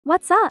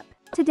What's up?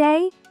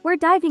 Today, we're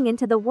diving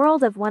into the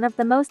world of one of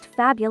the most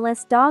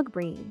fabulous dog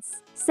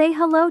breeds. Say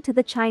hello to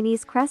the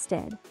Chinese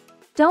Crested.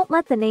 Don't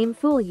let the name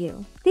fool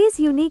you. These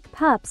unique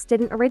pups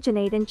didn't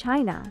originate in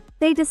China.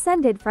 They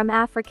descended from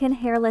African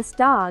hairless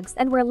dogs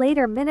and were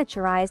later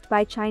miniaturized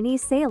by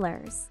Chinese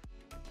sailors.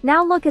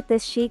 Now look at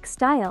this chic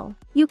style.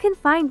 You can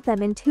find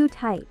them in two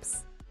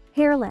types.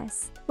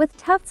 Hairless, with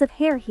tufts of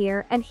hair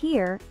here,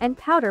 and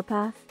powder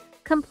puff,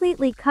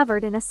 completely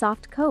covered in a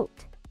soft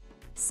coat.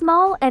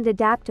 Small and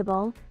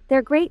adaptable,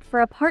 they're great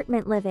for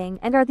apartment living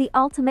and are the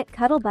ultimate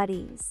cuddle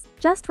buddies.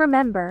 Just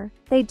remember,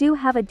 they do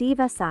have a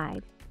diva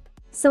side.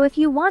 So if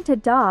you want a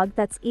dog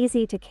that's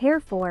easy to care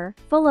for,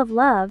 full of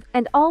love,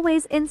 and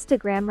always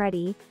Instagram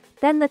ready,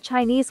 then the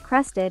Chinese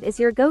Crested is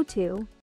your go-to.